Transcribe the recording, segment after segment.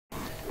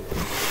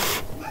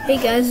Hey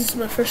guys, this is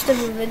my first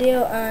ever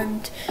video,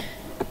 and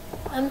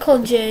I'm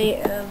called Jay.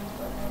 I'm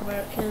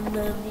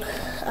American.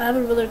 I have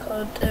a brother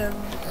called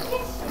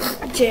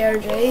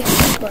JRJ,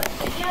 but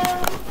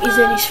he's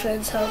at his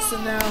friend's house,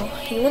 and now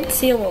you won't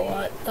see him a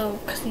lot though,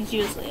 because he's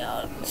usually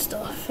out and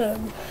stuff.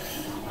 I'm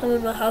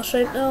in my house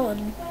right now,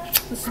 and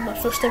this is my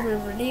first ever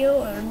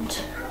video, and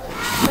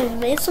I've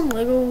made some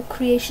Lego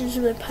creations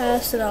in the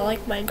past, and I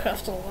like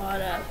Minecraft a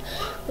lot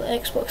with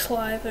Xbox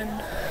Live,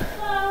 and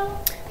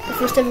the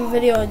first ever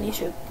video on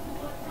YouTube.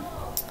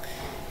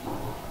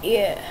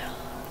 Yeah.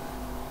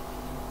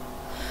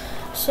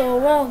 So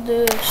what I'll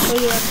do is show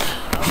you around the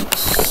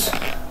house.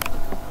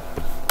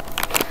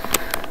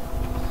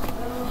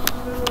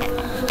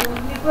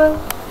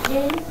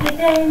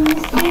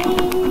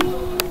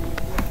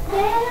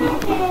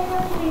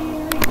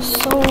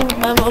 So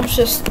my mom's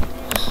just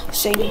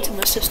singing to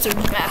my sister in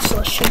the back, so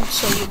I'll show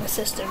you my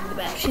sister in the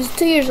back. She's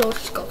 2 years old.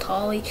 She's called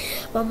Holly.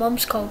 My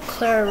mom's called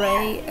Clara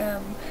Ray.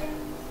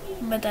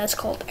 My dad's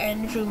called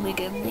Andrew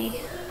McGinley.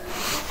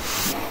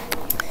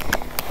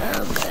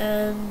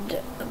 And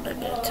I'm not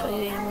going to tell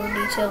you any more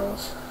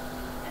details.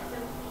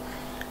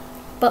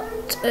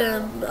 But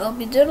I'll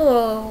be doing a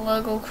lot of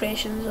Lego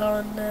creations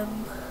on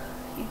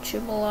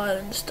YouTube a lot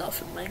and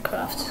stuff in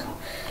Minecraft.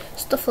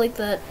 Stuff like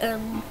that.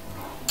 I'm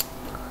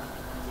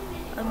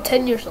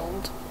 10 years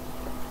old.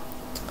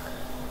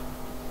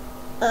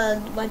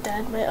 And my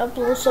dad might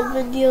upload some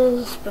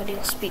videos, but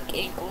he'll speak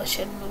English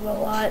in them a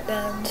lot,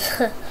 and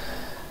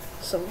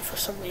for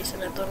some reason,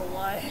 I don't know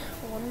why.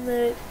 1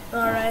 minute.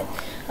 Alright,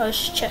 I was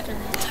just checking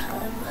the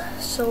time.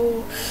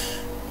 So,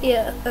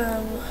 yeah,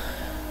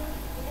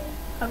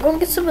 I'm going to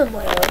get some of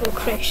my Lego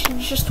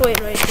creations. Just wait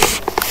right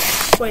here.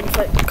 Wait if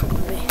I can come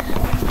with me.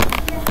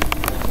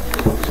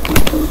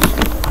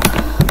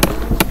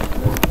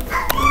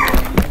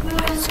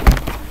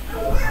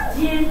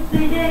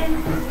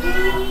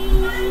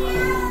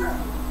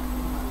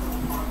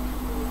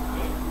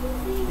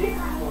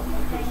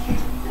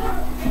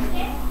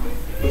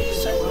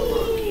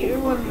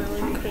 One of my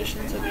Lego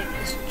creations, I made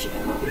this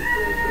gem. You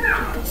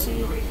can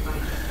see it.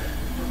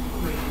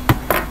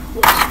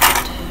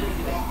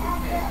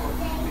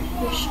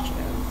 This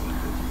gem.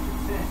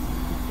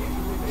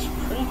 It's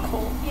pretty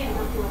cool.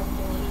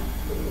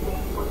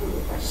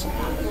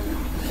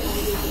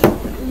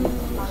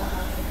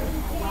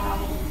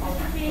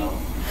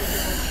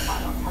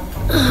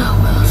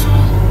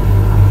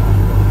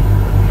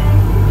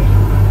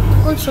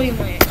 Let's show you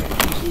my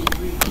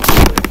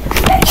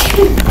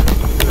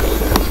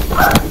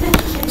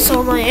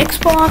So my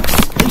Xbox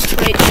is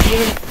right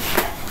here.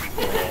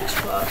 My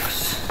Xbox.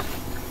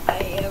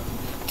 I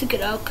took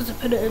it out because I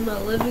put it in my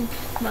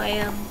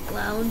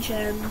lounge,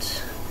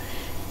 and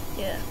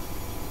yeah.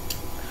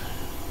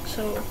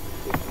 So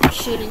I'm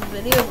shooting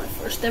video, my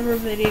first ever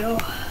video.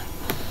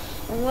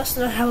 And last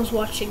night I was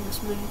watching this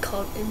movie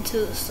called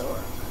Into the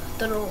Store.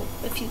 Don't know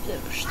if you've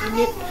ever seen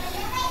it.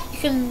 You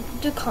can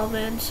do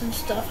comments and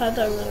stuff. I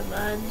don't really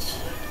mind,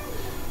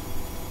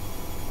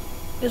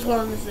 as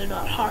long as they're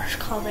not harsh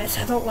comments.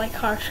 I don't like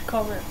harsh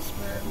comments,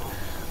 man.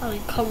 I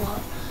mean, come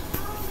on.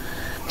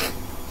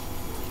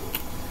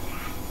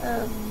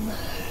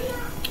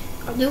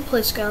 I do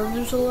play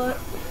Skylanders a lot,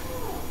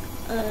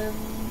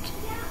 and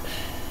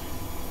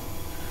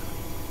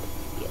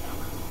yeah,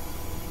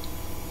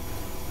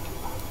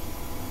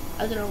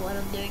 I don't know what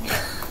I'm doing.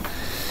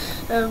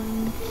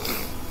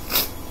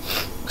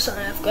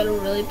 Sorry, I've got a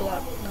really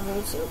blocked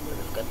nose, and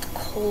I've got the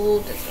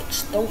cold, and I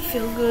just don't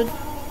feel good.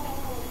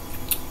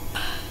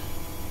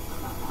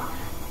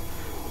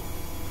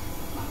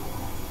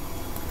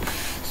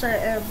 Sorry,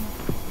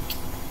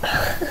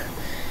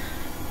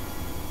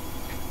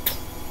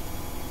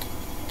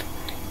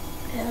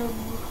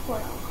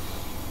 what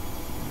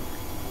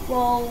else?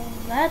 Well,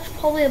 that's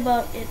probably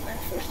about it. My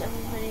first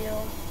ever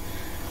video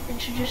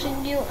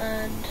introducing you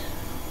and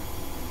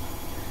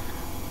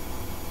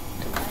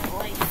to my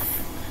life.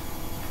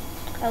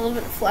 I live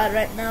in a flat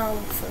right now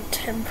for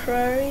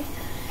temporary,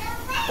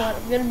 but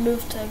I'm gonna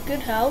move to a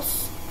good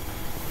house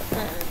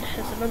and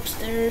has an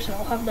upstairs, and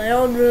I'll have my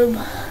own room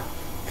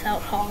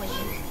without Holly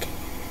in it.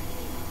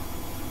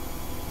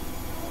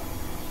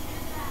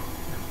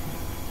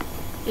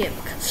 Yeah,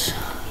 because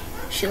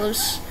she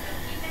lives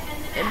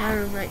in my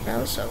room right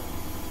now, so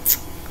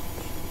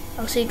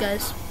I'll see you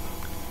guys.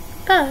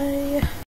 Bye!